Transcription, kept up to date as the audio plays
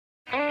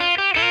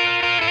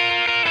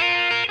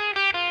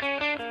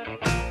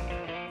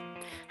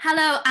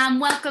Hello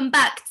and welcome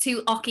back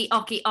to Oki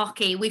Oki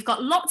Oki. We've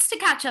got lots to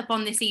catch up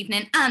on this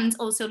evening and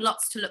also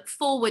lots to look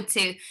forward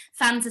to.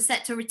 Fans are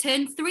set to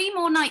return 3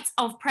 more nights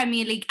of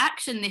Premier League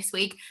action this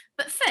week.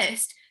 But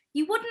first,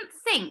 you wouldn't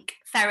think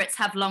ferrets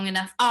have long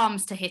enough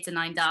arms to hit a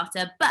 9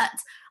 darter, but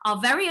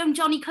our very own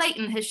Johnny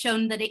Clayton has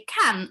shown that it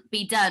can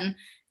be done.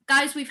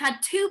 Guys, we've had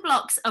 2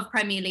 blocks of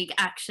Premier League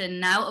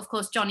action now. Of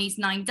course, Johnny's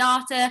 9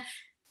 darter,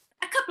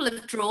 a couple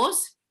of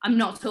draws. I'm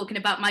not talking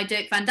about my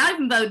Dirk van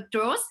Dijvenbode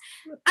draws,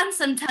 and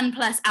some 10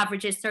 plus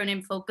averages thrown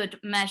in for good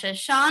measure.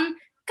 Sian,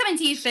 coming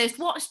to you first,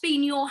 what's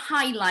been your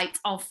highlight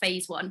of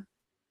phase 1?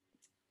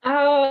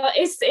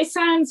 It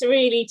sounds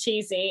really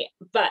cheesy,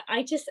 but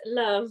I just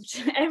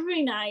loved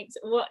every night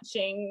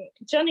watching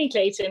Johnny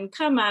Clayton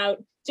come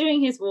out,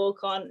 doing his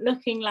walk on,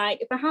 looking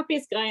like the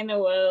happiest guy in the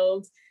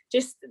world.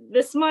 Just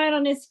the smile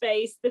on his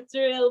face, the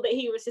thrill that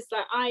he was just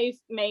like, I've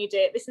made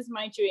it, this is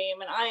my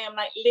dream, and I am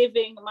like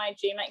living my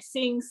dream, like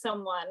seeing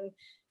someone,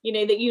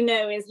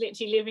 that is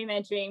literally living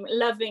their dream,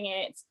 loving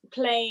it,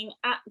 playing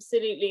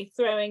absolutely,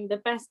 throwing the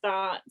best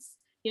darts,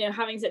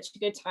 having such a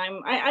good time.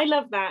 I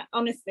love that,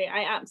 honestly,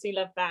 I absolutely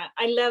love that.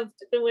 I loved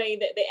the way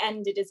that they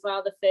ended as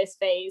well, the first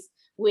phase,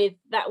 with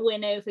that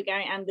win over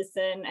Gary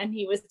Anderson, and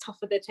he was top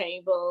of the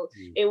table.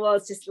 It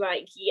was just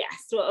like,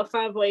 yes, what a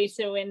fab way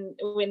to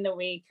win the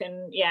week.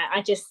 And yeah,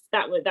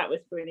 that was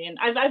brilliant.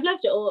 I've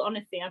loved it all,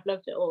 honestly. I've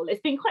loved it all.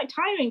 It's been quite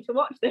tiring to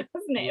watch though,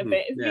 hasn't it? A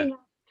bit. It's been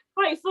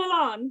quite full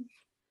on.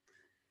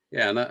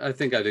 Yeah, and I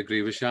think I'd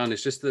agree with Sian.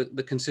 It's just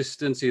the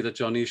consistency that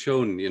Johnny's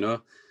shown,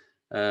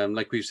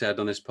 like we've said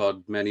on this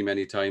pod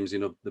many times,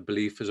 the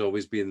belief has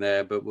always been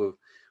there, but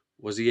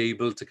was he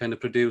able to kind of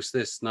produce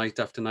this night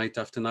after night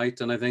after night?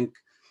 And I think,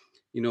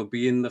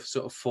 being the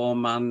sort of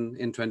form man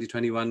in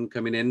 2021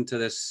 coming into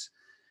this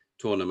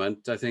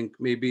tournament, I think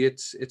maybe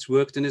it's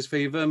worked in his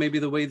favour. Maybe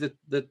the way that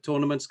the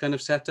tournament's kind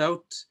of set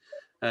out,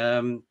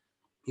 playing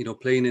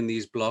in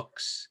these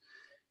blocks,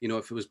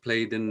 if it was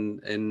played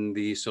in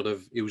the sort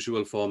of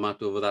usual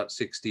format over that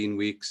 16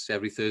 weeks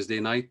every Thursday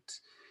night,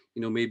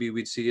 maybe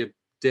we'd see a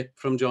dip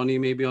from Johnny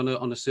maybe on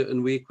a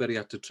certain week where he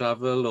had to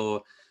travel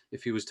or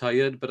if he was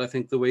tired. But I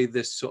think the way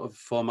this sort of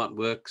format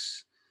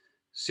works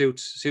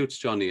suits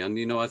Johnny.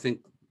 And I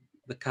think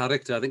the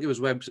character, I think it was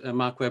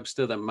Mark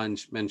Webster that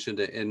mentioned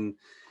it in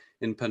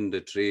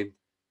punditry.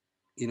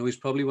 He's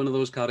probably one of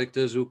those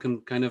characters who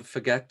can kind of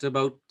forget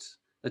about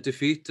a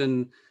defeat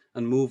and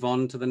move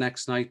on to the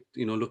next night,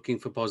 looking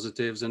for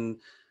positives and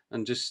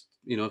just,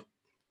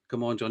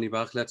 come on, Johnny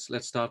Bach, let's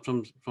start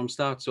from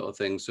start sort of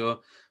thing. So, and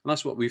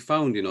that's what we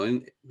found,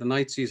 in the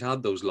nights he's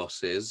had those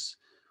losses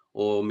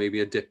or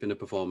maybe a dip in a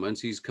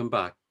performance, he's come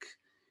back,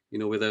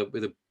 with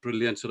a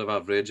brilliant sort of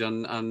average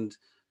and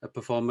a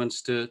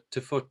performance to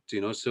foot,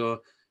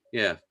 So,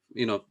 yeah,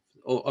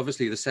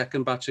 obviously the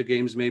second batch of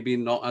games maybe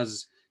not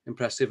as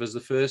impressive as the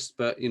first,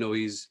 but,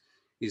 he's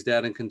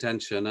there in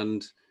contention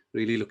and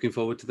really looking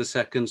forward to the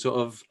second sort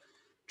of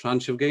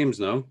tranche of games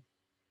now.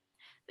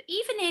 But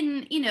even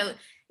in,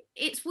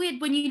 it's weird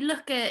when you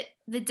look at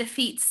the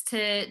defeats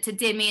to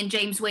Dimi and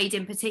James Wade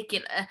in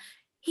particular,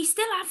 he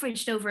still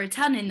averaged over a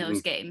ton in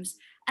those games.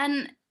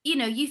 And,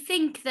 you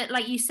think that,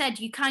 like you said,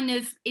 you kind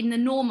of, in the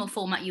normal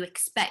format, you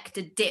expect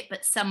a dip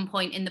at some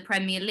point in the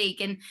Premier League.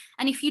 And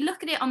if you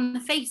look at it on the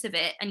face of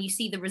it and you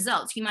see the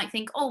results, you might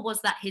think, oh, was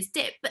that his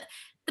dip? But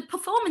the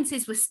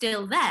performances were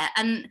still there.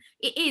 And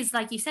it is,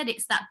 like you said,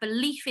 it's that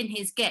belief in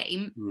his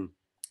game.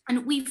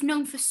 And we've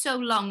known for so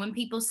long when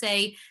people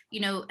say,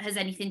 has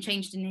anything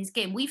changed in his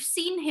game? We've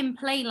seen him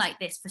play like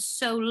this for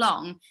so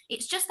long.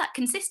 It's just that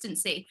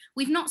consistency.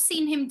 We've not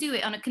seen him do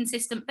it on a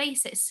consistent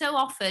basis. So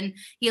often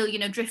he'll,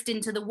 drift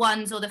into the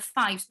 1s or the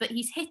 5s, but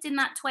he's hitting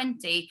that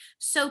 20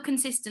 so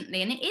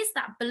consistently. And it is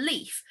that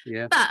belief.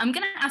 Yeah. But I'm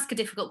going to ask a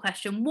difficult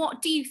question.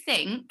 What do you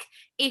think,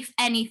 if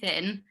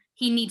anything,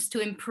 he needs to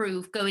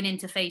improve going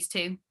into phase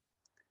 2?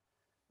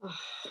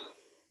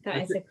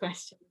 That is a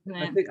question,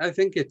 isn't it? I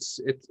think it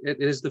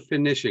is the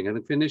finishing, and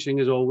the finishing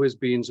has always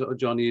been sort of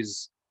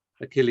Johnny's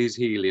Achilles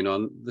heel.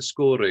 And the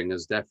scoring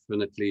has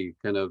definitely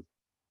kind of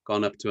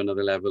gone up to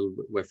another level.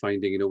 We're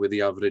finding, with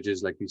the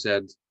averages, like you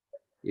said,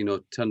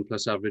 10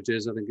 plus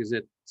averages. I think is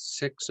it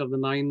 6 of the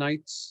 9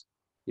 nights,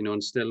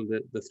 and still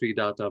the 3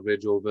 dart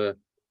average over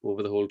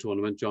the whole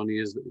tournament. Johnny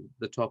is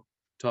the top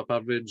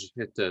average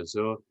hitter.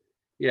 So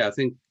yeah, I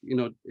think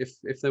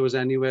if there was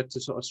anywhere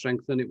to sort of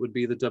strengthen, it would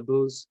be the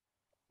doubles.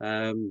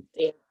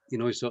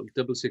 Sort of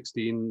double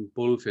 16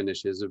 bull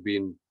finishes have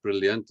been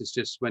brilliant. It's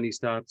just when he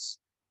starts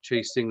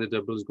chasing the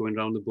doubles going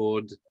around the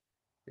board,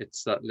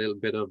 it's that little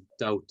bit of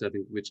doubt, I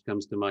think, which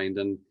comes to mind.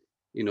 And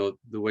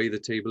the way the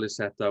table is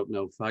set out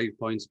now, 5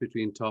 points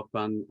between top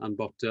and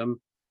bottom,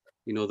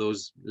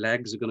 those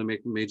legs are going to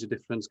make a major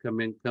difference come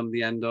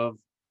the end of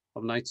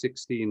night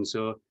 16.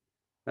 So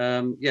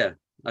yeah,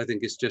 I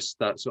think it's just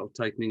that sort of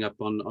tightening up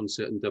on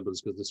certain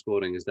doubles, because the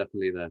scoring is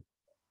definitely there.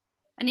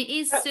 And it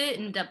is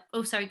certain.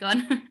 Oh, sorry, go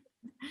on.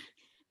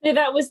 No,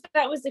 that was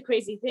the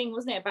crazy thing,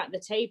 wasn't it, about the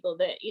table,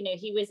 that, you know,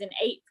 he was in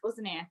 8th,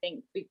 wasn't he? I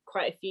think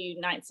quite a few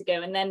nights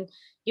ago, and then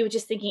you were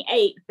just thinking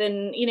 8th,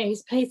 and, you know,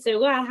 he's played so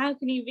well. How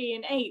can he be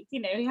in 8th?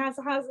 You know, he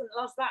hasn't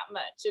lost that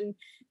much, and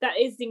that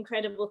is the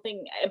incredible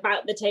thing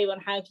about the table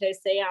and how close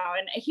they are.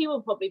 And he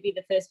will probably be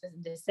the first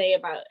person to say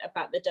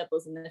about the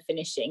doubles and the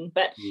finishing.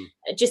 But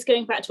just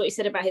going back to what you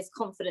said about his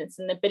confidence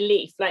and the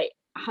belief, like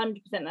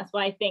 100%. That's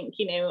why I think,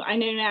 you know, I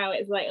know now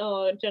it's like,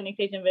 oh, Johnny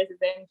Clayton versus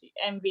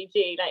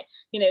MVG, like,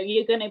 you know,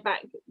 you're going to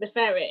back the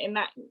Ferret in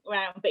that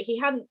round, but he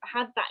hadn't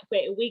had that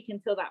great a week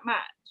until that match.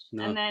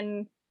 No. And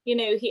then, you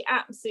know, he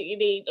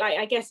absolutely, like,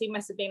 I guess he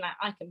must have been like,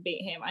 I can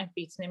beat him, I've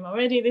beaten him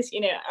already, this,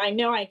 you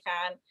know I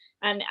can.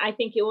 And I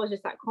think it was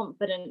just that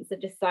confidence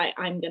of just like,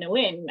 I'm going to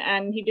win.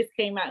 And he just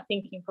came out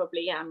thinking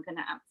probably, yeah, I'm going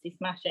to absolutely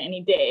smash it. And he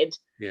did.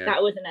 Yeah.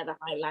 That was another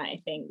highlight,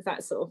 I think.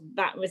 That sort of,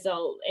 that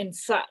result in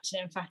such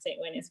an emphatic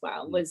win as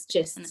well was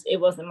just, it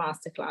was a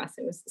masterclass.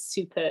 It was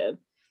superb.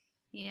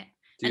 Yeah.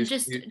 And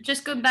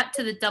just going back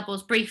to the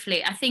doubles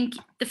briefly, I think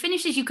the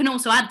finishes you can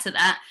also add to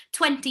that,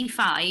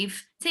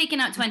 25, taking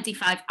out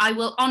 25,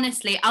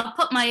 I'll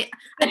put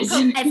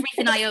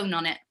everything I own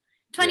on it.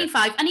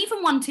 25, yeah. And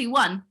even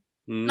 1-2-1.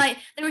 Like,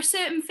 there are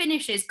certain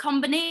finishes,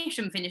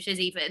 combination finishes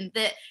even,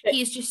 that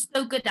he is just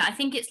so good at. I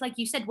think it's like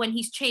you said, when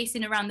he's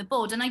chasing around the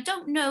board, and I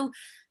don't know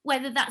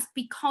whether that's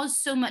because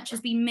so much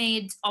has been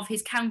made of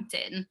his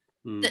counting,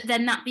 that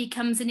then that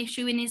becomes an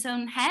issue in his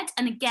own head.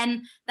 And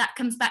again, that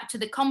comes back to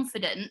the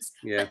confidence.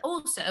 Yeah. But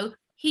also,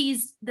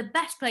 he's the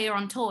best player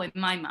on tour in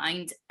my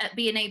mind at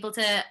being able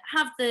to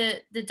have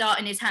the dart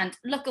in his hand,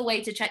 look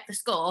away to check the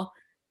score,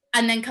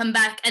 and then come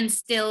back and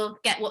still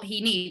get what he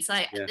needs.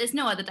 Like, there's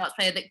no other darts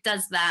player that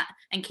does that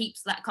and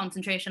keeps that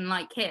concentration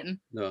like him.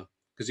 No,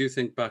 because you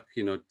think back,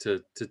 you know,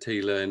 to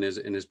Taylor in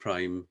his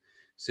prime,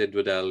 Sid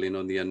Waddell, you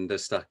know, the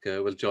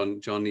understacker. Well,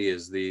 Johnny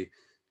is the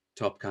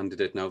top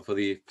candidate now for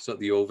the sort of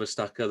the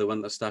overstacker, the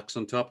one that stacks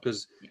on top.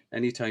 Because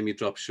anytime he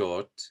drops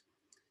short,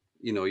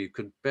 you know, you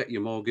could bet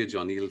your mortgage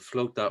on he'll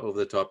float that over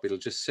the top. It'll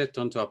just sit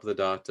on top of the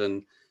dart,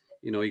 and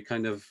you know, he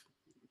kind of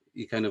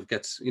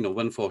gets, you know,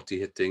 140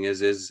 hitting is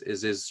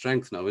his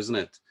strength now, isn't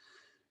it?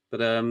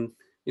 But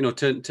you know,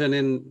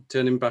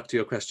 turning back to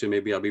your question,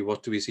 maybe, Abby,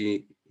 what do we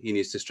see he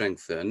needs to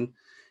strengthen?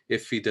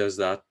 If he does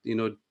that, you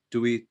know, do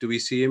we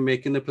see him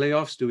making the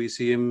playoffs? Do we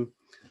see him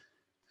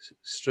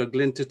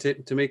struggling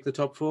to make the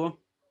top 4?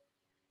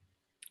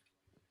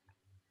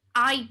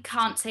 I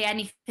can't say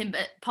anything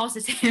but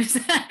positives.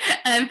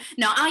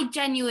 No,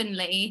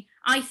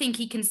 I think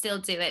he can still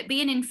do it.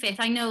 Being in 5th,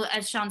 I know,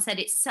 as Sean said,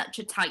 it's such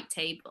a tight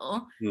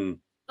table.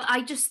 But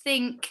I just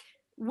think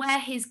where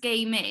his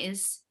game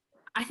is,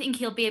 I think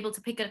he'll be able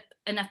to pick up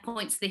enough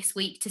points this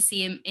week to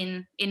see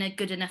him in a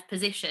good enough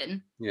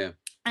position. Yeah.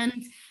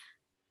 And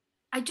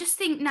I just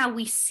think now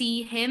we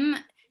see him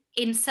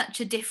in such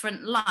a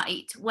different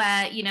light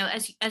where, you know,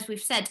 as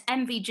we've said,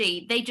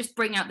 MVG, they just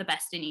bring out the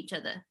best in each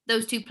other.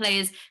 Those two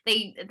players,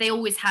 they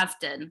always have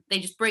done. They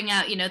just bring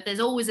out, you know, there's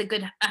always a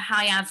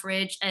high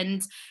average,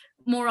 and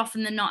more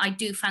often than not, I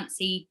do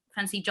fancy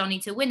Johnny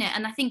to win it.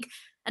 And I think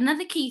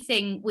another key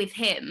thing with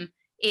him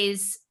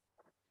is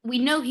we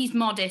know he's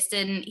modest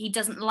and he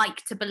doesn't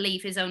like to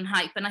believe his own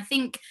hype. And I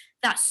think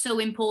that's so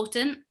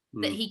important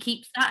that he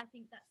keeps that. I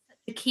think that's such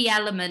a key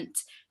element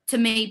to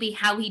maybe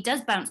how he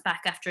does bounce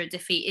back after a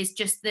defeat, is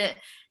just that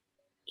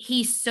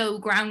he's so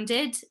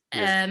grounded.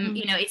 Yeah.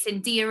 You know, it's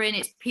endearing,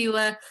 it's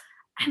pure.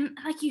 And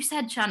like you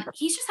said, Chan,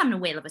 he's just having a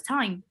whale of a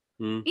time.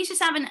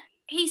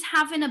 He's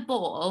having a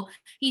ball.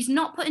 He's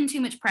not putting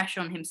too much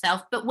pressure on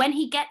himself, but when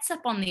he gets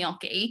up on the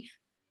oche,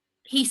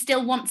 he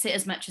still wants it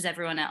as much as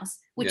everyone else,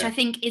 which I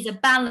think is a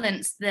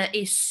balance that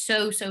is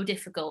so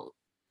difficult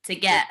to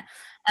get.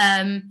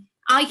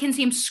 I can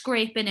see him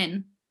scraping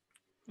in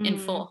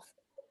 4th.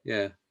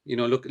 Yeah. You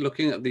know,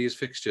 looking at these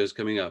fixtures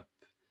coming up,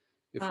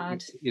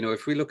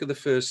 if we look at the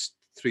first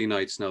 3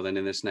 nights now, then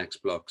in this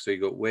next block, so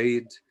you got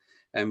Wade,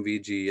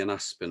 MVG, and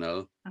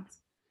Aspinall,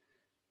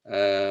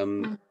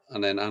 and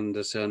then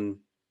Anderson,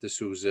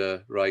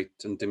 D'Souza, Wright,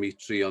 and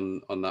Dimitri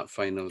on that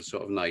final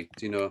sort of night.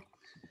 You know,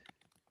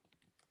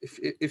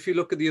 if you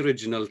look at the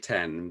original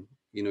 10,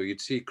 you know,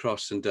 you'd see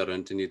Cross and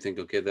Durrant, and you'd think,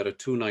 okay, there are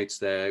 2 nights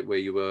there where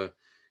you were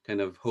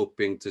kind of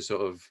hoping to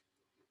sort of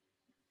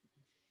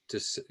to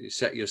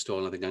set your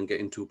stall, I think, and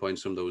getting 2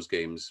 points from those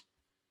games.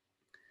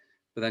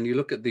 But then you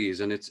look at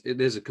these, and it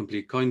is a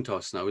complete coin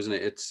toss now, isn't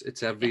it?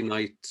 It's every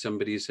night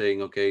somebody's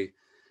saying, okay,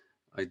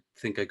 I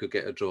think I could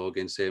get a draw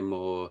against him,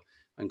 or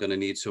I'm going to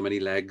need so many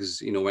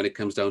legs. You know, when it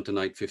comes down to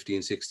night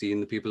 15, 16,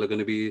 the people are going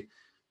to be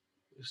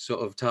sort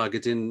of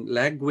targeting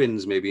leg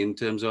wins, maybe, in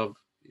terms of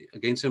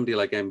against somebody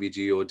like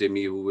MVG or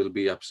Dimmy, who will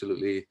be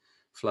absolutely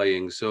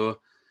flying.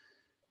 So,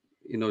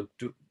 you know,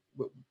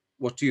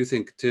 what do you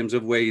think in terms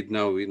of Wade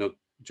now? You know,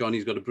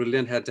 Johnny's got a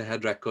brilliant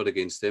head-to-head record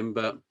against him,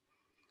 but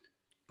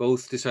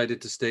both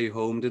decided to stay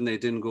home, didn't they?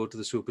 Didn't go to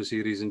the Super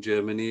Series in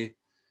Germany.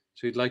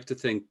 So you'd like to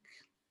think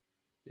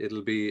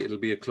it'll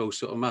be a close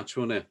sort of match,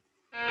 won't it?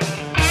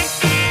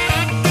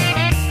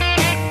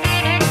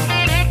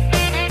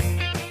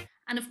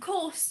 And of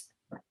course,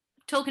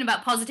 talking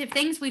about positive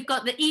things, we've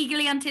got the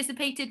eagerly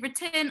anticipated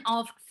return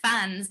of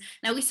fans.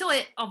 Now, we saw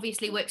it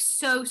obviously work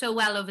so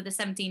well over the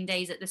 17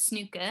 days at the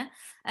snooker.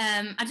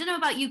 I don't know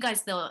about you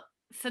guys though.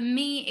 For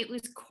me, it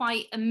was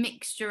quite a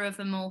mixture of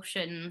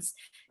emotions.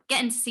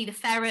 Getting to see the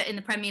Ferret in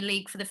the Premier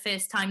League for the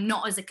first time,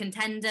 not as a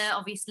contender,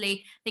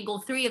 obviously. I think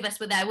all three of us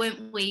were there,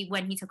 weren't we,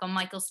 when he took on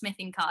Michael Smith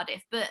in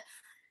Cardiff? But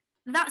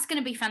that's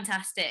going to be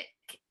fantastic.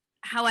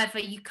 However,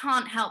 you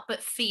can't help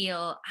but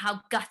feel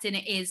how gutting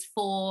it is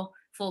for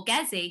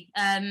Gezi.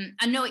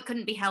 I know it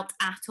couldn't be helped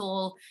at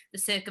all, the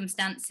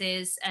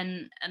circumstances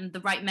and the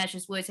right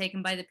measures were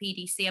taken by the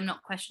PDC. I'm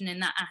not questioning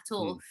that at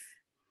all.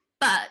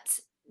 But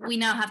we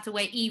now have to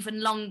wait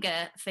even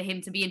longer for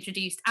him to be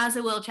introduced as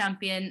a world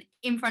champion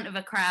in front of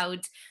a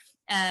crowd.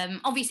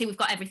 Obviously, we've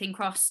got everything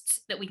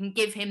crossed that we can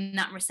give him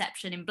that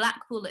reception in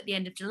Blackpool at the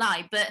end of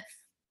July. But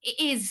it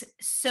is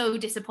so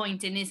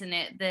disappointing, isn't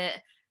it,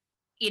 that,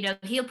 you know,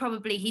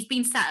 he's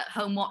been sat at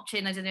home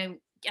watching, I don't know,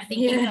 I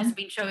think he has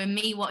been showing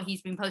me what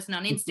he's been posting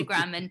on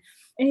Instagram, and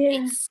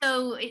it's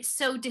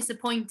so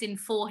disappointing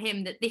for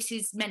him that this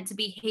is meant to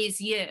be his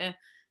year,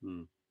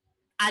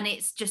 and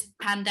it's just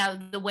panned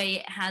out the way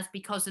it has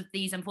because of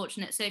these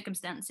unfortunate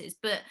circumstances.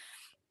 But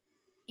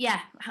yeah,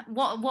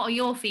 what are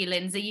your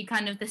feelings? Are you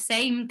kind of the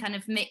same, kind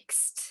of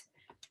mixed?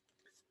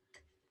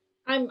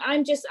 I'm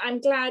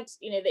glad,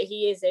 you know, that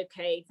he is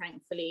okay,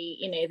 thankfully,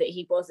 you know, that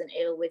he wasn't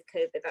ill with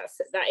COVID.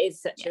 That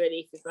is such a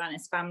relief as well, and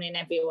his family and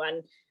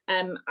everyone.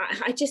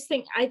 I just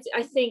think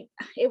I think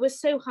it was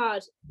so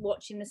hard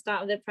watching the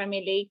start of the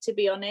Premier League, to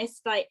be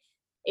honest. Like,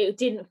 it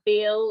didn't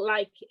feel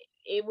like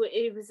it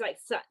was like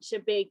such a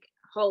big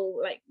hole.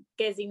 Like,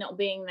 Gezi not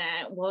being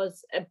there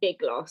was a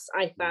big loss,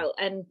 I felt,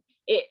 and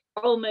it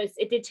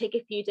did take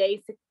a few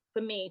days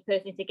for me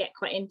personally to get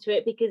quite into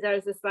it, because I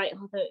was just like,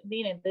 oh,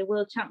 the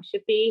world champ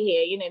should be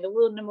here, you know, the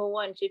world number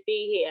one should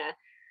be here.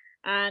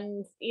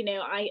 And, you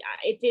know,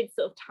 it did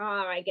sort of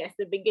tar, I guess,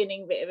 the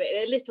beginning bit of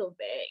it a little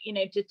bit, you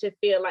know, to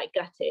feel like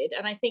gutted.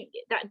 And I think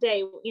that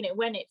day, you know,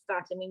 when it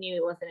started, we knew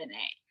it wasn't in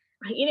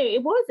it. You know,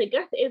 it was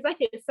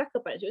like a sucker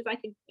punch. It was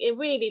like a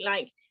really,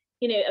 like,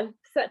 you know,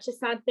 such a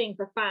sad thing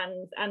for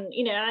fans. And,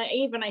 you know,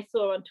 I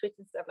saw on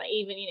Twitter stuff, like,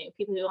 even, you know,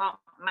 people who aren't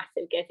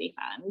massive Gezi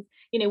fans,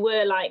 you know,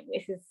 were like,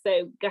 this is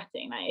so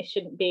gutting, like, it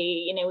shouldn't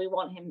be, you know, we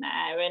want him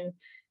there.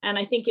 And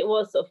I think it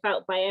was sort of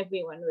felt by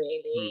everyone,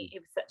 really.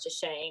 It was such a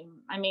shame.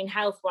 I mean,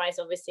 health-wise,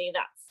 obviously,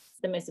 that's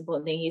the most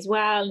important thing. He's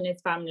well and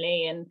his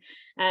family. And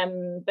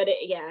but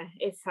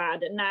it's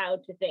sad. And now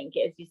to think,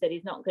 as you said,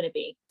 he's not going to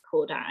be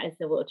called out as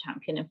the world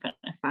champion in front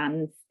of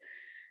fans.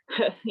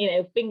 You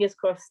know, fingers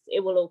crossed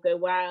it will all go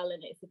well,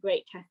 and it's a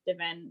great test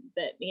event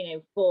that, you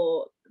know,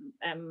 for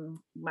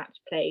match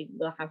play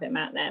we'll have him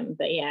out there.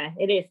 But yeah,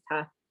 it is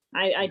tough.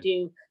 I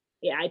do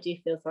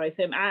feel sorry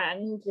for him.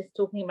 And just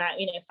talking about,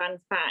 you know, fans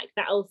back,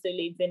 that also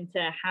leads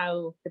into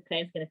how the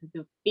player's going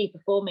to be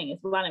performing as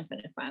well in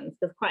front of fans,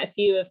 because quite a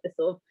few of the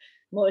sort of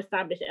more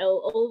established,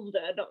 older,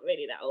 not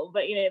really that old,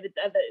 but, you know, the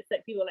other,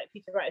 like, people like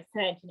Peter Wright have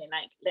said, you know,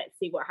 like, let's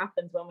see what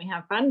happens when we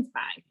have fans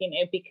back, you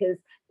know, because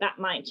that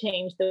might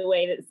change the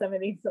way that some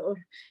of these sort of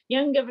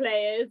younger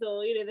players,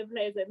 or, you know, the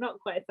players that are not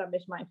quite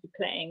established, might be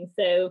playing.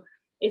 So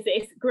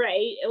it's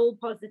great, all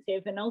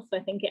positive, and also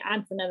I think it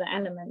adds another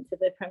element to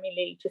the Premier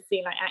League to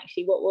see, like,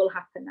 actually what will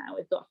happen now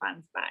we've got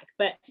fans back.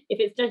 But if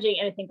it's judging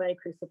anything by the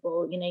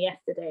Crucible, you know,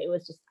 yesterday it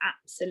was just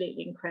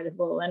absolutely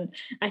incredible, and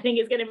I think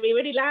it's going to be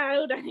really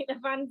loud. I think the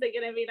fans are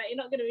going to be like, you're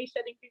not going to be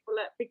shutting people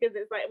up, because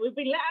it's like, we've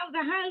been let out of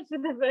the house for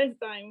the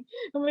first time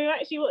and we're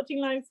actually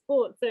watching live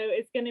sport, so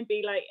it's going to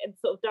be like a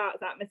sort of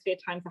darts atmosphere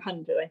times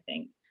 100, I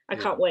think. I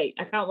can't wait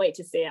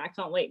to see it. I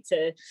can't wait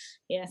to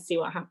see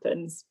what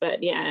happens.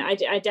 But yeah,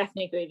 I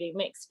definitely agree with you,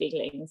 mixed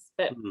feelings,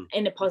 but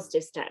in a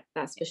positive step,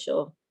 that's for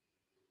sure.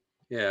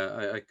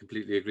 Yeah, I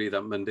completely agree.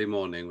 That Monday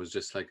morning was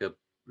just like a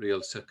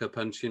real sucker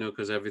punch, you know,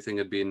 because everything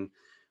had been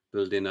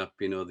building up,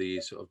 you know,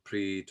 the sort of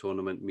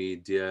pre-tournament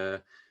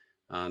media,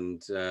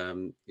 and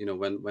you know,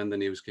 when the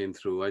news came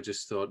through, I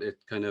just thought it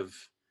kind of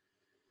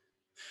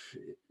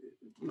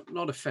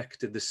not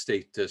affected the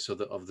status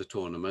of the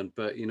tournament,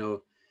 but, you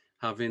know,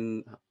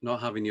 not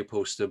having your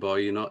poster boy,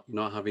 you're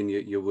not having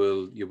your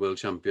world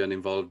champion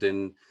involved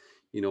in,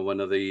 you know, one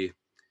of the,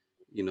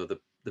 you know,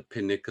 the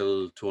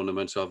pinnacle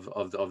tournaments of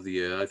the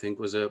year, I think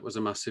was a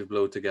massive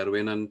blow to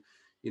Gerwyn. And,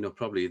 you know,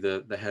 probably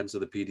the heads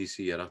of the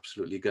PDC are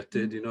absolutely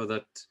gutted, you know,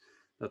 that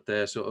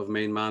their sort of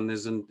main man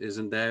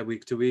isn't there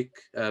week to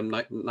week,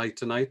 night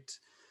to night.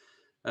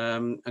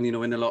 And, you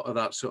know, in a lot of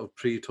that sort of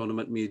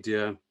pre-tournament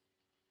media,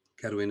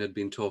 Gerwyn had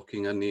been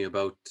talking, Annie,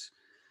 about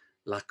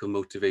lack of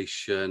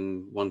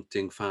motivation,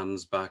 wanting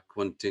fans back,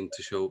 wanting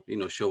to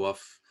show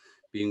off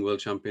being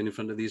world champion in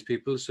front of these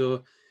people.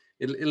 So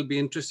it'll be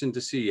interesting to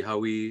see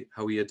how he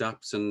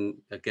adapts. And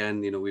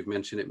again, you know, we've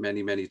mentioned it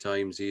many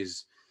times.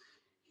 He's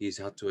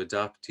had to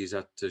adapt. He's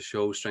had to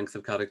show strength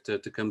of character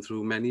to come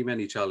through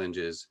many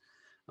challenges.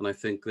 And I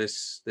think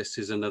this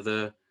is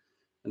another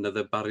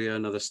barrier,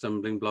 another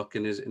stumbling block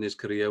in his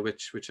career,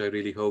 which I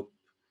really hope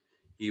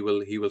he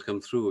will come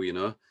through. You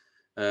know.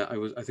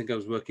 I think I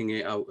was working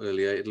it out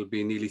earlier. It'll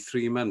be nearly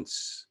 3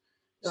 months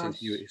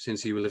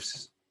since he will have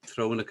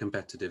thrown a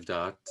competitive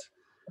dart.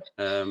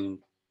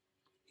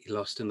 He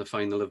lost in the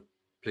final of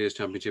Players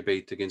Championship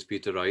 8 against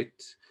Peter Wright.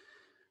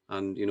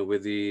 And, you know,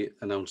 with the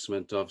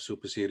announcement of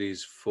Super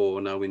Series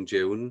 4 now in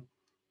June,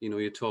 you know,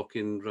 you're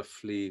talking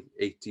roughly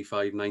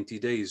 85, 90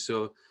 days.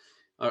 So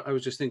I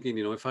was just thinking,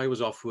 you know, if I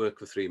was off work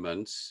for 3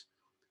 months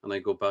and I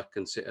go back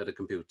and sit at a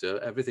computer,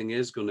 everything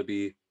is going to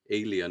be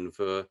alien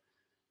for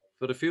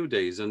a few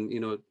days. And,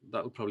 you know,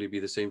 that'll probably be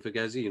the same for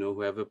Gezi, you know,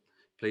 whoever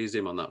plays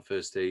him on that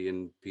first day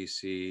in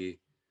PC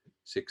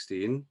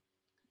 16,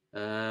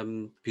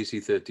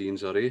 PC 13,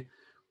 sorry,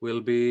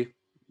 will be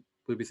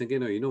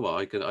thinking, oh, you know what,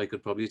 I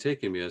could probably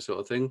take him here, sort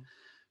of thing.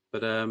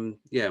 But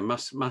yeah,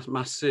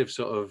 massive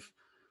sort of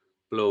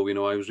blow. You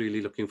know, I was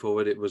really looking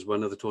forward. It was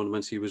one of the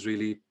tournaments he was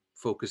really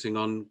focusing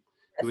on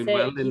doing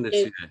well in this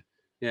year.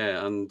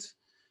 Yeah, and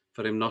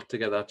for him not to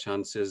get that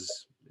chance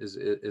is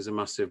a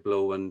massive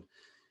blow. And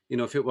you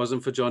know, if it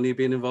wasn't for Johnny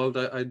being involved,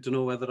 I don't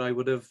know whether I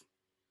would have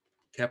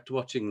kept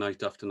watching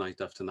night after night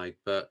after night.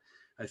 But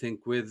I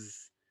think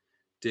with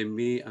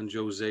Dimi and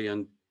Jose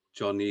and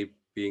Johnny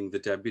being the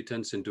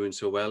debutants and doing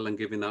so well and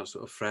giving that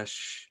sort of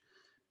fresh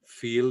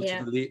feel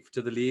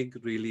to the league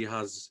really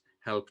has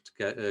helped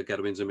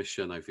Gerwyn's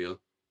mission, I feel.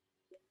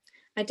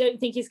 I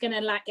don't think he's going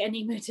to lack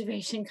any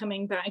motivation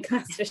coming back,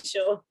 that's for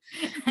sure.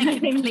 I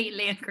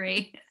completely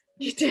agree.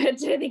 I don't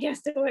think he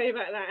has to worry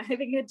about that. I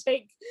think he'd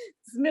take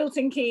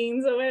Milton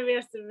Keynes or wherever he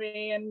has to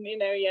be, and you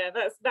know, yeah,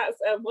 that's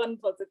one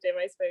positive,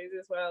 I suppose,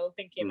 as well.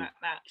 Thinking about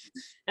that,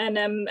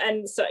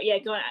 and so yeah,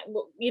 going,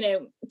 you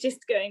know, just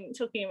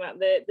talking about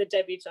the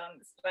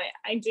debutants. Like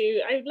I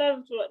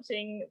loved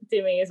watching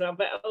Dimi as well,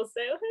 but also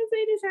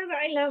Jose de Sousa,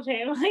 I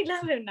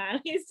love him now.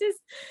 He's just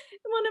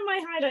one of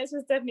my highlights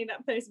was definitely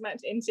that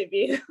post-match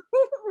interview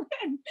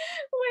when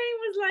he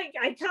was like,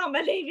 I can't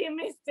believe you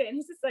missed it, and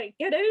he's just like,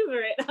 get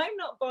over it, I'm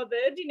not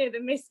bothered, you know, the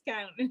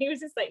miscount. And he was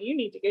just like, you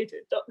need to go to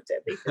a doctor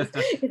because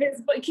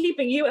it's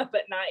keeping you up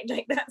at night,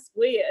 like that's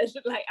weird,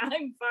 like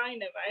I'm fine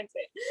about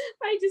it.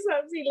 I just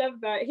absolutely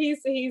love that.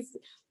 He's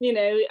you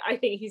know, I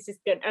think he's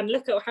just good, and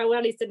look at how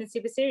well he's done in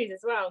Super Series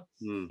as well.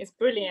 It's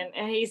brilliant,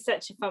 and he's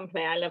such a fun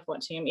player. I love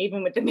watching him,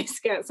 even with the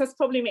miscounts. That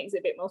probably makes it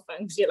a bit more fun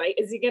because you're like,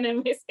 is he going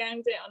to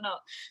miscount it or not?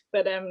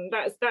 But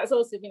that's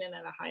also been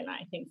another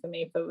highlight, I think, for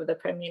me for the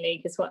Premier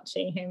League, is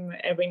watching him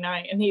every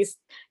night. And he's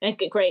a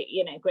great,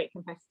 you know, great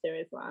competitor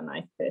as well, a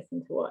nice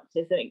person to watch.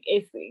 Is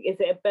it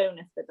a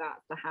bonus for that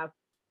to have,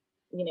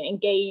 you know,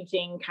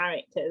 engaging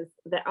characters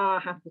that are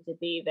happy to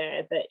be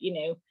there, that, you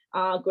know,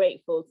 are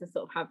grateful to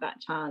sort of have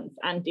that chance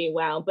and do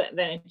well, but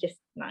they're just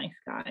nice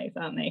guys,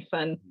 aren't they?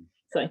 Fun.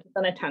 So I just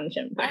on a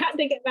tangent, but I had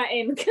to get that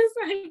in because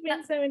I've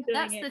been so enjoying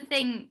that's it. That's the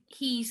thing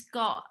he's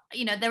got,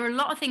 you know, there are a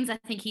lot of things I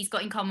think he's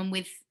got in common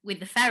with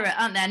the Ferret,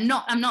 aren't there?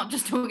 I'm not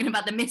just talking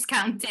about the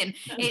miscounting.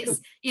 It's,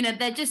 you know,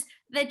 they're just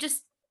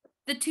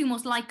the two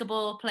most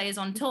likable players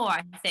on tour,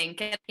 I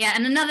think. Yeah,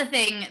 and another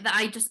thing that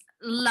I just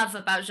love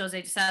about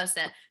Jose de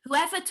Sousa,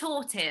 whoever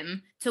taught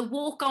him to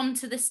walk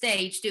onto the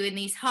stage doing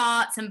these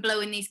hearts and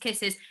blowing these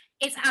kisses,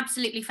 it's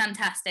absolutely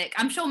fantastic.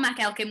 I'm sure Mac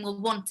Elkin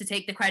will want to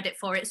take the credit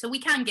for it, so we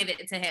can give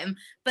it to him.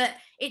 But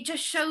it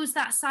just shows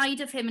that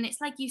side of him. And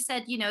it's like you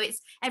said, you know,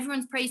 it's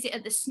everyone's praised it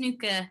at the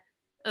snooker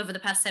over the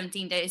past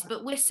 17 days,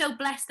 but we're so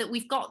blessed that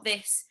we've got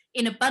this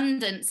in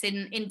abundance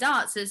in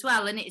darts as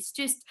well. And it's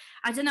just,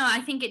 I don't know,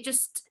 I think it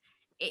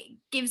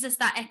gives us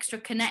that extra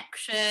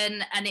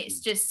connection, and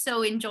it's just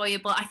so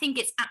enjoyable. I think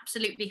it's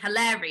absolutely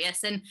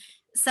hilarious, and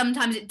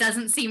sometimes it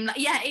doesn't seem like,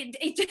 yeah,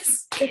 it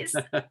just it's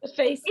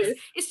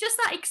it's just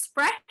that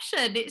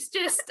expression. It's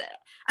just,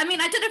 I mean,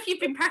 I don't know if you've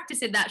been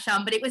practicing that,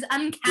 Sean, but it was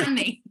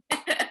uncanny.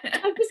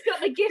 I've just got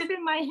the gif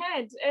in my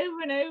head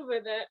over and over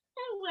that,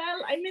 oh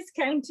well, I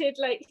miscounted,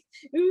 like,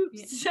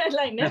 oops,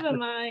 like never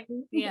mind.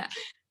 Yeah.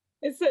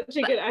 It's such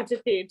a good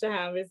attitude to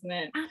have, isn't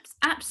it?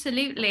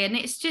 Absolutely. And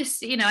it's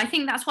just, you know, I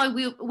think that's why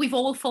we've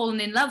all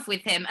fallen in love with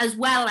him, as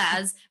well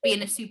as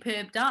being a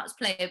superb darts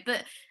player.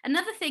 But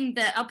another thing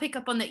that I'll pick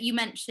up on that you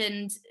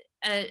mentioned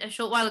a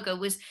short while ago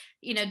was,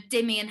 you know,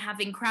 Dimi and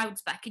having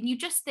crowds back. And you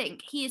just think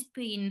he has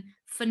been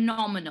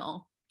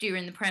phenomenal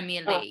during the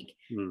Premier League.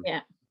 Yeah.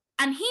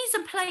 And he's a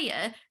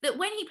player that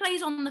when he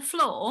plays on the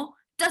floor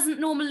doesn't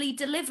normally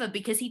deliver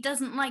because he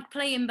doesn't like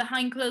playing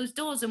behind closed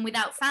doors and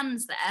without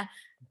fans there.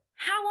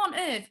 How on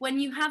earth, when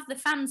you have the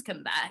fans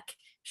come back,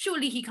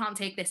 surely he can't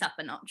take this up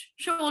a notch?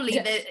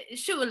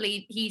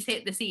 Surely he's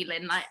hit the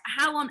ceiling. Like,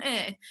 how on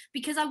earth?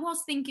 Because I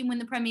was thinking when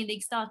the Premier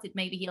League started,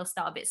 maybe he'll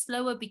start a bit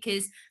slower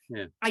because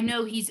I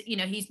know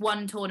he's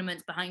won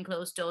tournaments behind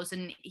closed doors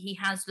and he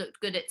has looked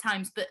good at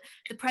times. But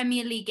the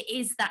Premier League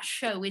is that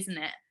show, isn't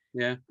it?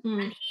 Yeah.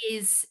 And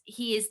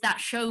he is that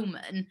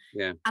showman.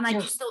 Yeah. And I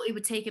just thought it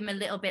would take him a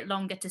little bit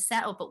longer to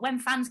settle. But when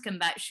fans come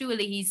back,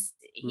 surely he's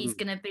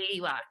going to be,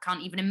 well, I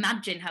can't even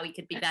imagine how he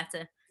could be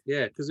better.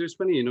 Yeah, because it was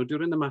funny, you know,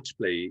 during the match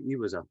play, he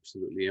was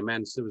absolutely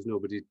immense. There was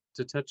nobody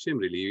to touch him,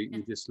 really.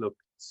 He just looked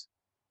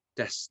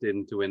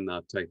destined to win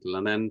that title.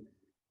 And then,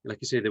 like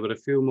you say, there were a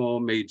few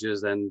more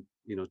majors then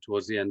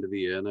towards the end of the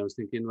year, and I was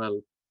thinking,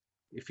 well,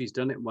 if he's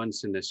done it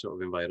once in this sort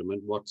of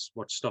environment, what's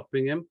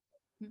stopping him?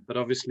 But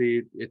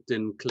obviously it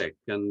didn't click,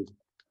 and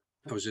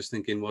I was just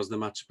thinking, was the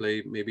match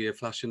play maybe a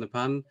flash in the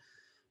pan?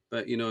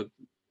 But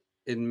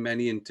in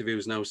many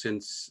interviews now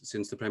since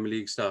the Premier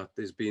League start,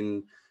 there's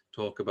been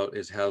talk about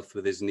his health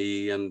with his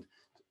knee, and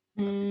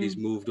he's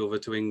moved over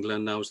to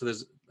England now. So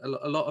there's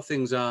a lot of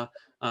things are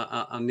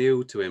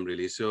new to him,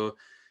 really. So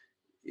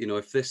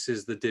if this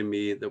is the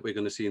Dimi that we're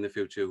going to see in the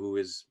future, who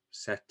is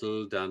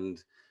settled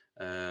and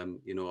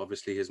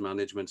obviously his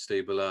management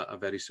stable are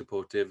very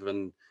supportive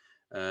and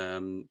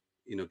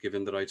give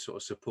him the right sort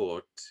of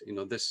support.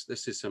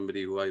 This is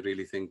somebody who I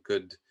really think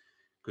could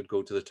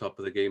go to the top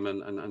of the game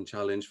and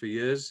challenge for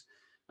years.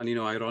 And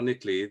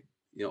ironically,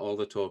 all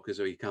the talk is,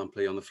 he can't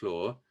play on the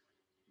floor,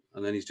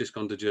 and then he's just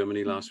gone to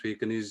Germany last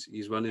week and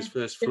he's won his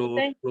first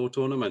floor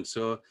tournament.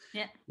 So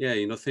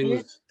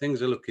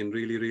things are looking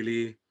really,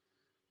 really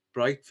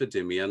bright for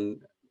Dimi,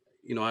 and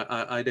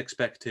I'd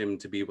expect him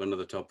to be one of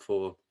the top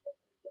 4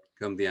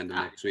 come the end of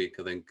next week,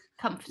 I think.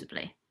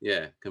 Comfortably.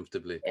 Yeah,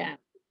 comfortably. Yeah.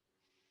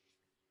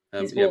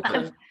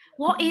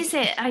 What is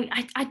it?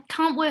 I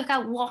can't work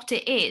out what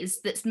it is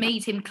that's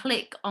made him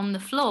click on the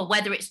floor,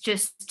 whether it's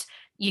just,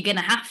 you're going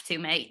to have to,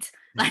 mate.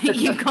 Like,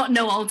 you've got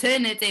no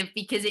alternative,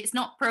 because it's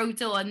not Pro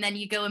Tour, and then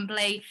you go and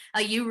play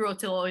a Euro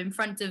Tour in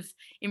front of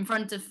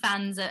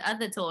fans at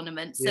other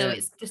tournaments. So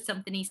it's just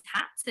something he's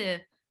had to.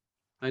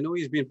 I know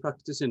he's been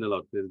practicing a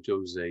lot with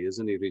Jose,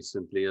 isn't he,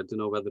 recently? I don't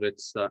know whether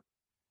it's that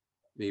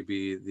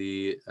maybe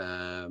the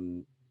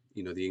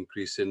the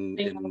increase in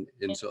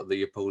sort of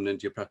the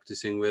opponent you're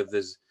practicing with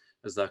has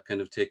that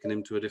kind of taken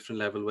him to a different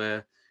level,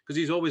 where, because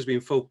he's always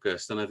been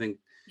focused, and I think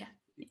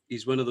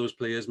he's one of those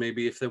players,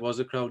 maybe if there was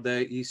a crowd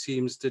there, he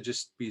seems to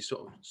just be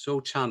sort of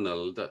so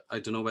channeled that I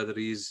don't know whether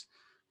he's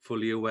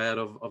fully aware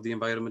of the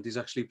environment he's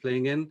actually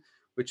playing in,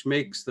 which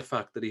makes the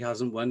fact that he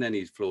hasn't won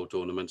any floor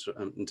tournaments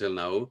until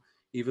now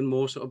even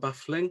more sort of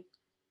baffling.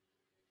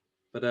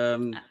 But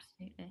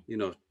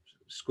absolutely,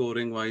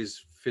 scoring wise,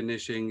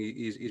 finishing,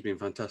 he's been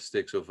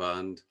fantastic so far,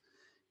 and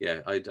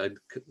I'd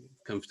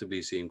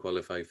comfortably see him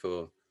qualify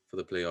for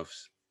the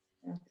playoffs.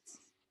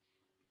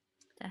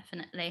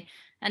 Definitely.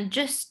 And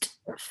just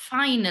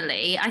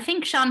finally, I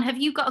think, Sean, have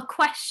you got a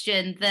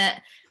question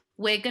that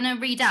we're going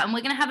to read out and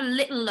we're going to have a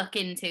little look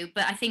into?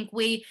 But I think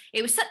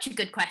it was such a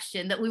good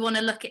question that we want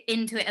to look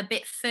into it a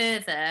bit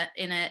further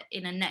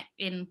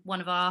in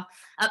one of our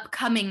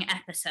upcoming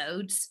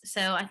episodes.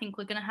 So I think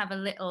we're going to have a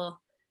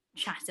little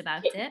chat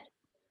about it.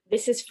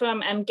 This is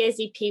from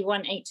Gezi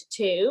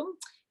P182,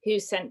 who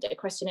sent a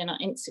question in on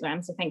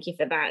Instagram. So thank you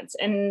for that.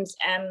 And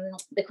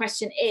the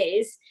question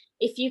is,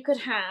 if you could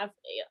have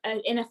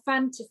in a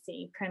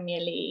fantasy Premier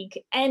League,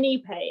 any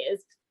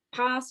players,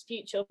 past,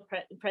 future,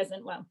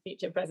 present,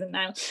 future, present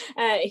now,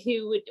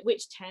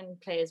 which 10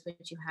 players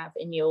would you have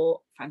in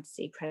your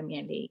fantasy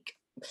Premier League?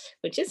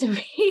 Which is a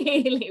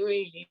really,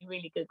 really,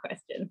 really good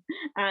question,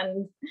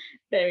 and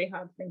very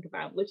hard to think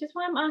about, which is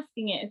why I'm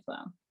asking it as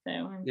well. So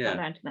I'm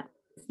glad that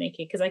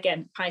sneaky, because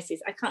again,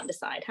 Pisces, I can't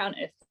decide. How on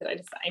earth could I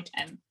decide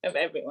 10 of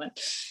everyone?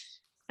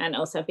 And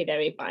also I'd be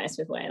very biased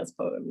with Wales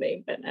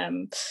probably, but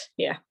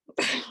yeah.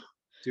 Do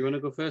you want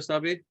to go first,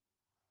 Abby?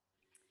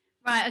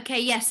 Right, okay,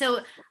 yeah, so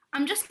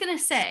I'm just going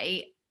to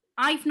say,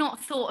 I've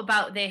not thought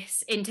about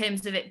this in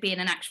terms of it being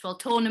an actual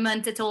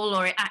tournament at all,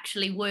 or it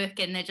actually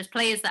working. They're just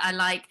players that I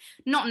like,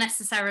 not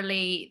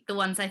necessarily the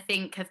ones I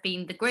think have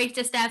been the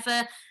greatest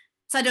ever.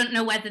 So I don't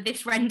know whether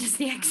this renders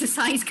the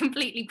exercise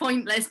completely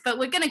pointless, but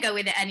we're going to go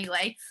with it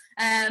anyway.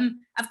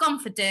 I've gone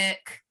for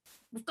Dirk.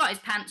 We've got his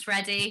pants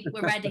ready.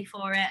 We're ready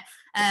for it.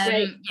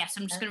 Yes,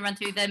 I'm just going to run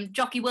through them.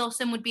 Jockey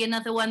Wilson would be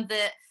another one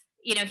that,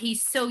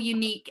 he's so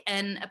unique,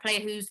 and a player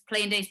whose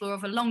playing days were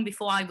over long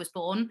before I was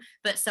born,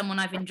 but someone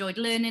I've enjoyed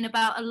learning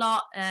about a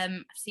lot.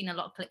 I've seen a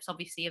lot of clips,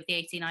 obviously, of the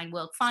 89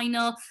 World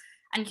Final,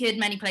 and heard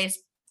many players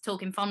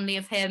talking fondly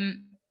of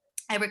him.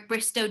 Eric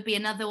Bristow would be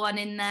another one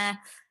in there.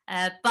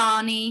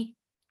 Barney,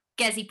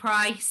 Gezi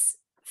Price,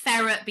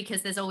 Ferret,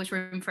 because there's always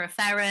room for a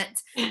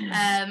ferret.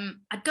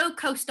 I'd go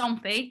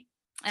Kostompy.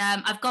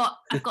 I've got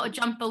a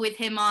jumper with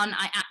him on.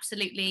 I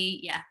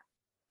absolutely,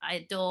 I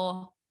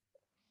adore.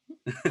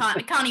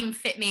 It can't even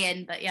fit me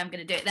in, but I'm going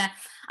to do it there.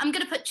 I'm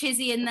going to put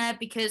Chizzy in there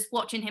because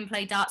watching him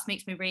play darts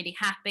makes me really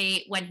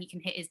happy when he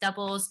can hit his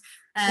doubles.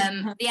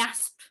 The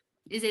Asp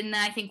is in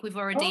there. I think we've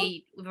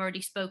already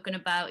spoken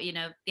about,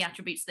 the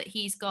attributes that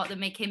he's got that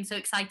make him so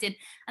excited.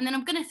 And then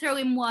I'm going to throw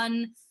in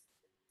one.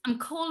 I'm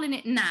calling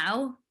it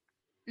now.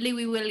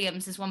 Louis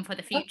Williams is one for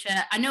the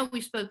future. I know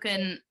we've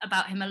spoken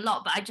about him a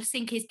lot, but I just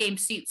think his game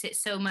suits it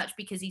so much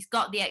because he's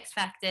got the X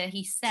factor.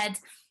 He said,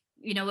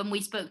 when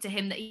we spoke to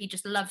him, that he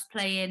just loves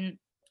playing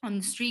on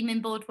the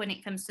streaming board when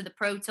it comes to the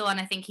Pro Tour. And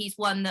I think he's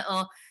one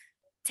that'll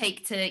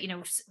take to,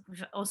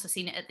 we've also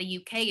seen it at the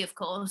UK, of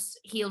course.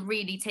 He'll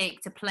really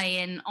take to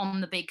playing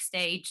on the big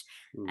stage.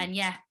 And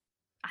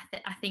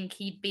I think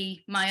he'd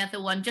be my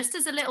other one, just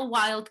as a little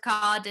wild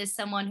card, as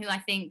someone who I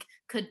think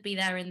could be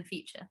there in the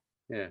future.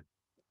 Yeah.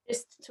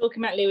 Just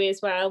talking about Louis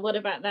as well, what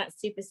about that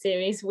Super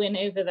Series win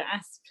over the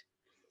Asp?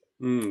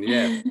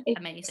 Yeah.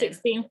 Amazing.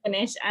 16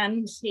 finish,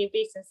 and he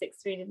beat him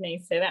 6-3, didn't he?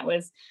 So that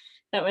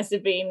must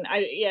have been,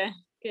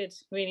 good.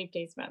 Really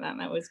pleased about that.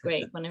 That was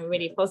great. One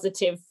really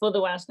positive for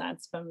the Welsh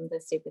lads from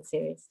the Super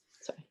Series.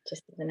 Sorry,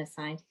 just as an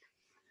aside.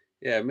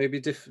 Yeah, maybe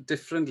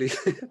differently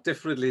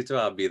to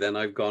Abby. Then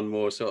I've gone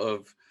more sort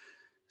of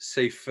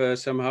safer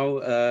somehow,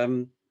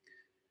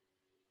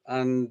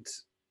 and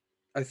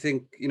I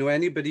think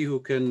anybody who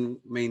can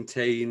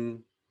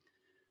maintain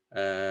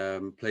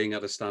playing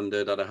at a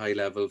standard at a high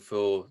level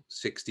for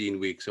 16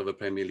 weeks of a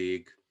Premier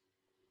League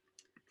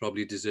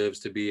probably deserves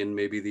to be in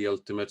maybe the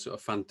ultimate sort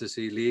of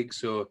fantasy league.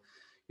 So,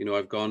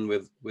 I've gone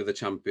with the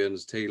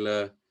champions: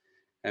 Taylor,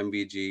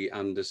 MVG,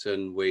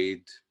 Anderson,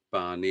 Wade,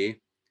 Barney.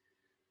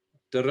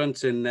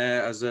 Durrant's in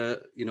there as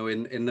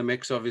in the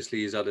mix. Obviously,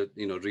 he's had a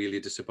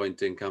really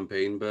disappointing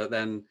campaign, but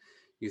then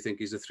you think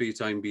he's a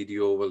 3-time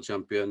BDO world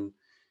champion.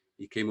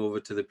 He came over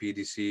to the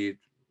PDC,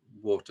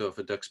 water off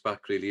a duck's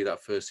back, really,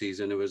 that first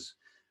season. It was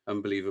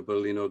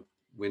unbelievable,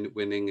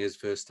 winning his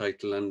first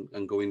title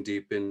and going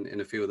deep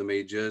in a few of the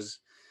majors.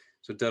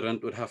 So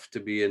Durrant would have to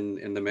be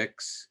in the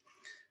mix.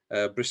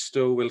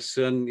 Bristow,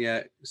 Wilson,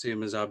 yeah,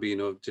 same as Abby,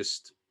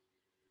 just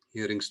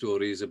hearing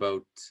stories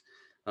about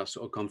that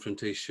sort of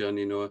confrontation,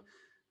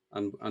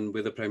 and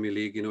with the Premier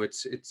League,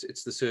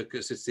 it's the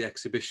circus, it's the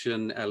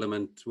exhibition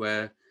element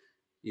where,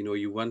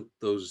 you want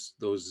those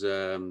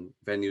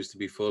venues to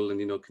be full. And,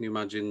 can you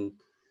imagine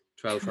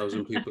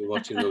 12,000 people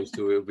watching those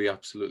two? It would be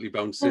absolutely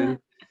bouncing.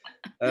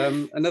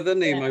 Another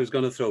name I was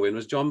going to throw in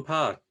was John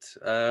Part.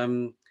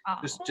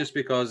 Just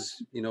because,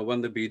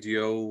 won the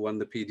BDO, won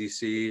the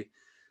PDC,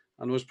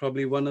 and was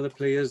probably one of the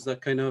players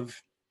that kind of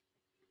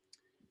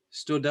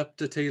stood up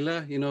to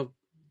Taylor,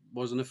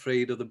 wasn't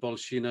afraid of the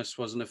bolshiness,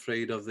 wasn't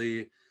afraid of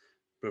the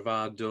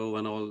bravado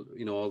and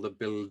all the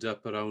build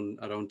up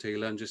around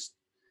Taylor, and just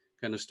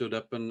kind of stood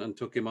up and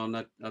took him on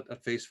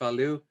at face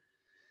value.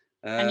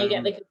 And you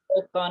get the good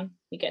walk on.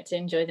 You get to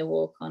enjoy the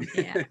walk on.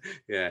 Yeah.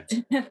 Yeah.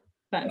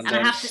 And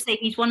I have to say,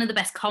 he's one of the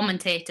best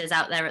commentators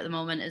out there at the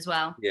moment as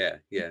well. Yeah,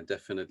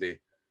 definitely.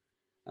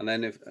 And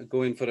then if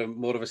going for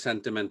more of a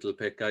sentimental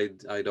pick,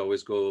 I'd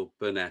always go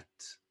Burnett,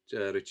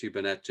 Richie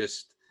Burnett.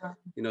 Just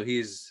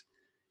he's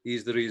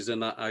the reason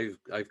that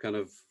I've kind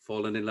of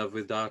fallen in love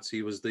with darts.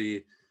 He was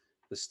the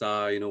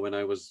star, when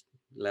I was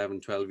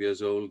 11, 12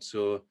 years old.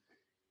 So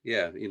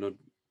yeah,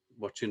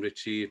 watching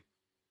Richie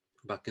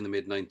back in the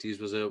mid-90s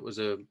was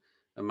a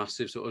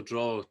massive sort of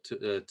draw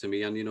to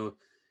me. And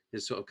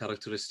his sort of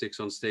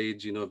characteristics on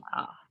stage,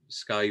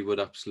 Sky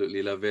would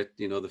absolutely love it.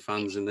 The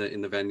fans in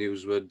the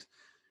venues would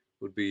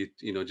be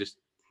just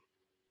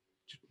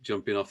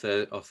jumping off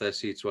their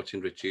seats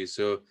watching Richie.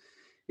 So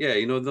yeah,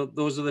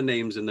 those are the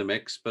names in the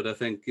mix. But I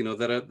think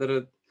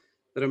there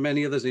are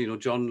many others.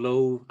 John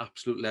Lowe,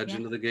 absolute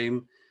legend of the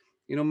game.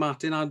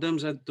 Martin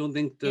Adams, I don't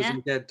think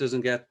doesn't get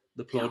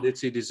the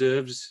plaudits he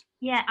deserves.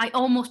 Yeah, I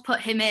almost put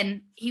him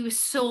in. He was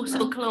so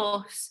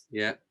close.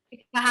 Yeah.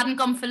 If I hadn't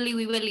gone for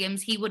Louis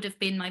Williams, he would have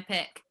been my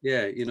pick.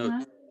 Yeah,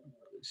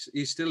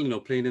 he's still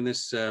playing in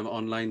this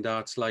online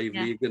darts live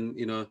league,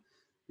 and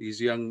these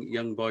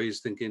young boys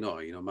thinking,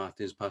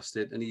 Martin's past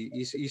it, and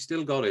he's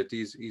still got it.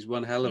 He's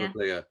one hell of a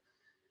player.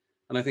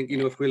 And I think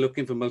if we're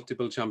looking for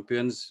multiple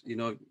champions,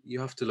 you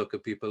have to look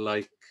at people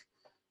like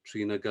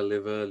Trina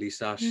Gulliver,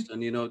 Lisa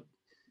Ashton.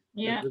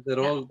 They're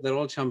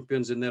all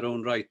champions in their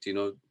own right.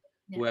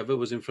 Whoever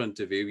was in front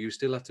of you, you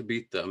still have to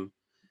beat them,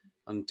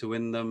 and to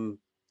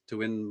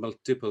win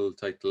multiple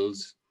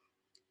titles,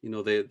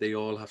 they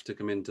all have to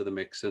come into the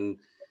mix. And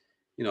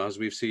as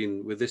we've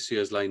seen with this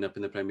year's lineup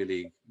in the Premier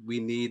League, we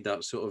need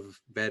that sort of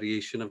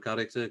variation of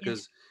character,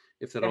 because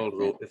if they're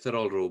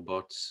all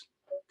robots,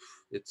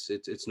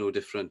 it's no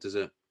different, is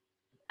it?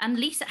 And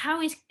Lisa,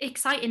 how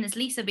exciting has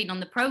Lisa been on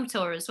the Pro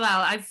Tour as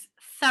well? I've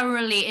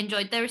thoroughly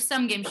enjoyed. There are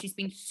some games she's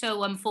been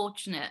so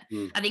unfortunate.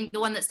 I think the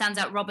one that stands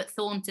out, Robert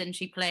Thornton,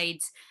 she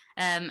played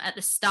at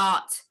the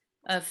start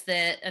of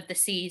the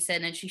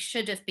season, and she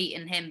should have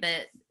beaten him,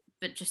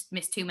 but just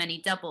missed too many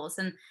doubles.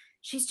 And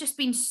she's just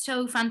been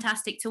so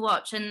fantastic to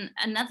watch. And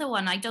another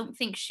one, I don't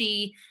think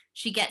she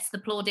gets the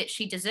plaudits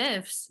she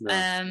deserves.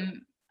 No.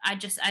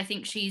 I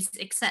think she's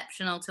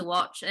exceptional to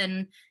watch,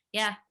 and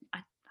yeah,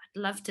 I'd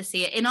love to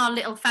see it in our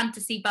little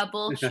fantasy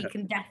bubble. She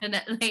can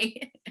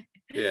definitely.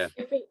 Yeah.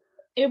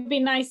 It would be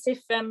nice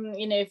if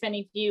if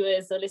any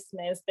viewers or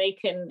listeners,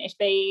 if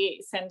they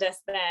send us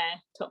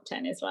their top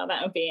 10 as well.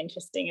 That would be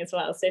interesting as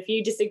well. So if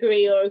you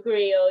disagree or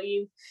agree, or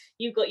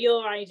you've got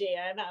your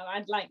idea, that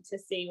I'd like to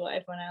see what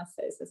everyone else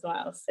says as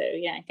well. So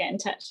yeah, get in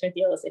touch with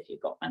yours if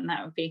you've got one.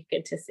 That would be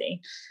good to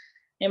see.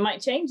 It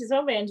might change as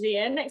well by the end of the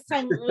year. Next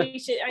time we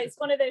should. It's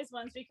one of those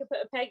ones we could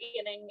put a peg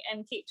in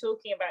and keep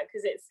talking about,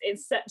 because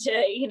it's such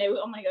a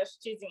oh my gosh,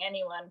 choosing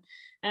anyone.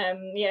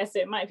 So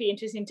it might be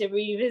interesting to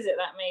revisit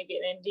that maybe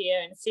at the end of the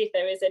year and see if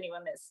there is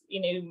anyone that's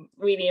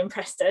really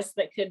impressed us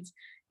that could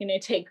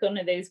take one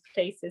of those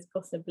places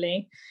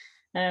possibly.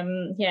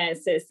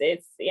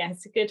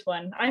 It's a good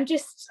one. I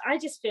just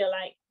feel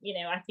like,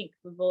 I think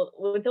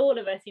with all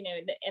of us,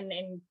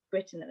 in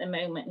Britain at the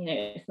moment,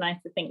 it's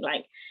nice to think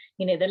like,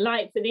 the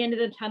lights at the end of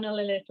the tunnel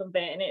a little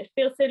bit, and it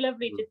feels so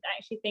lovely to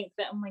actually think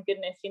that, oh my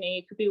goodness,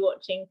 you could be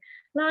watching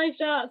live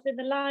darts with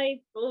a live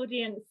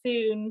audience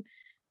soon.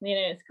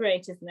 It's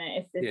great, isn't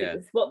it?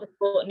 It's what the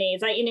sport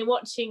needs. Like,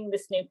 watching the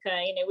snooker,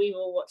 we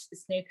all watch the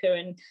snooker,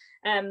 and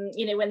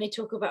when they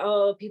talk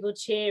about people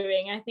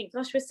cheering, I think,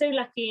 gosh, we're so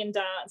lucky in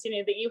darts,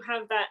 that you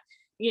have that,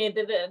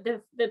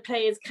 the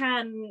players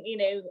can,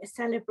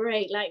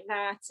 celebrate like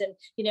that, and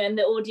and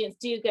the audience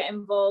do get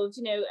involved.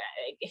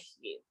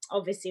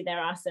 Obviously there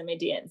are some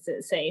idiots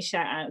that say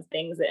shout out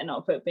things that are not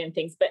appropriate and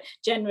things, but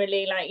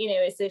generally, like,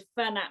 it's a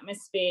fun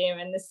atmosphere,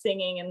 and the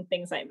singing and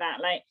things like that.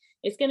 Like,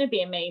 it's going to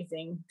be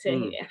amazing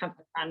to have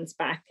the fans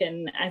back,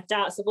 and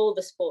darts of all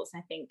the sports, I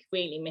think,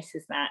 really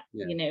misses that.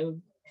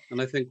 And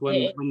I think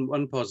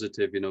one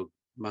positive,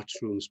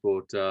 matchroom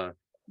sport are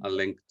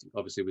linked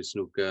obviously with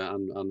snooker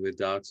and with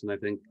darts, and I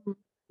think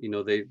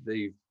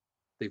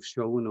they've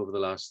shown over the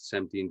last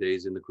 17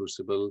 days in the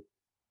Crucible,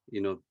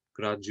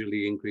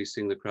 gradually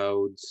increasing the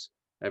crowds.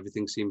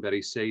 Everything seemed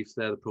very safe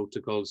there. The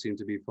protocols seem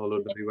to be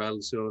followed very well.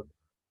 So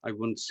I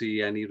wouldn't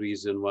see any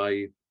reason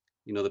why,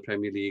 the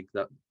Premier League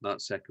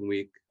that second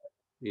week,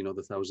 the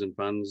 1,000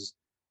 fans,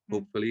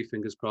 hopefully,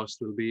 fingers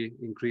crossed, will be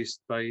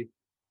increased by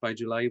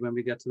July when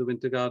we get to the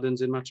Winter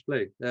Gardens in match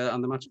play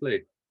and the match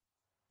play.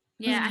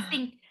 Yeah, I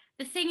think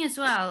the thing as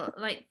well,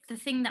 like the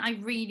thing that I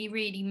really,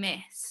 really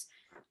miss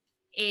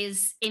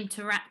is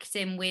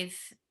interacting with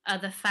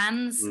other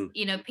fans,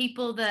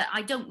 people that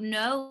I don't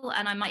know,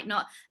 and I might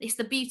not. It's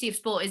the beauty of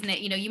sport, isn't it?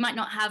 You might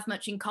not have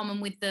much in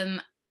common with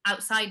them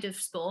outside of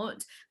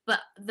sport, but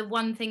the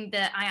one thing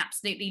that I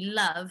absolutely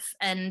love,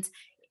 and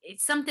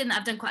it's something that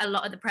I've done quite a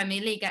lot of the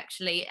Premier League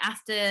actually,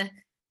 after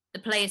the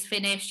players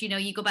finish,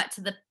 you go back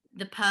to the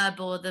pub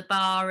or the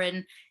bar,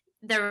 and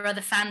there are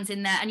other fans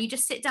in there, and you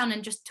just sit down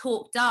and just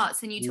talk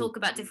darts, and you talk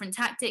about different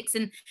tactics,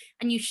 and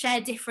you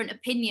share different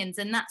opinions,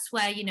 and that's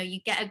where you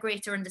get a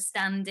greater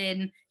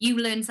understanding. You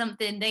learn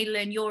something, they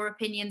learn your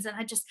opinions, and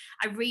I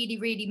really,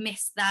 really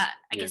miss that.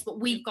 I guess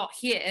what we've got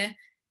here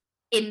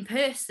in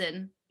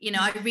person.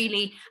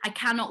 I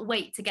cannot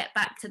wait to get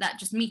back to that,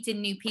 just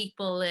meeting new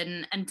people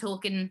and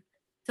talking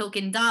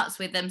darts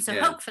with them. So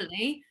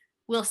hopefully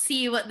we'll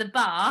see you at the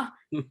bar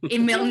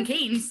in Milton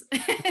Keynes.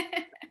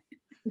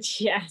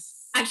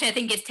 Yes. Actually, I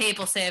think it's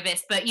table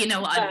service, but you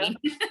know what I mean.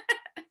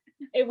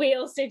 We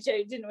also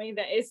joked, didn't we,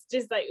 that it's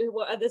just like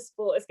what other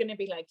sport is going to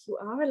be like, you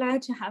are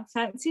allowed to have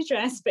fancy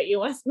dress, but you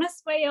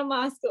must wear your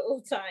mask at all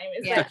times.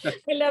 It's like,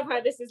 we love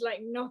how this is like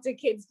not a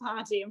kids'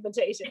 party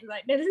invitation. It's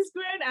like, no, this is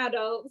grown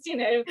adults, you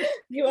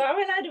are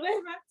allowed to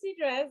wear fancy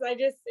dress.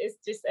 It's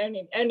just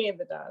only in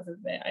the darts,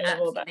 isn't it? I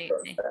love all that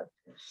sort of stuff.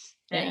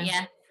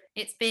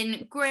 It's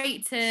been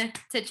great to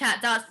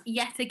chat darts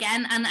yet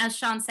again, and as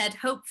Sian said,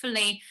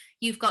 hopefully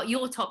you've got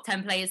your top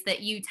 10 players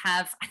that you'd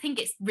have. I think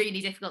it's really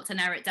difficult to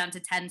narrow it down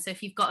to 10, so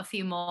if you've got a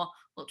few more,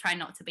 we'll try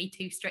not to be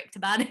too strict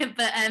about it.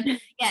 But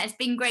it's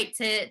been great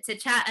to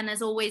chat, and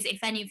as always, if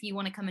any of you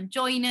want to come and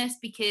join us,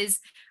 because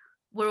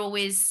we're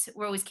always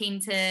keen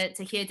to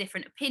hear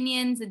different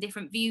opinions and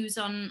different views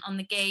on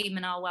the game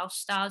and our Welsh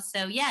stars.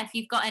 So if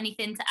you've got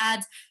anything to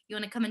add, you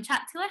want to come and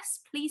chat to us,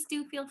 please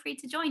do feel free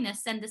to join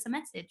us. Send us a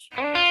message.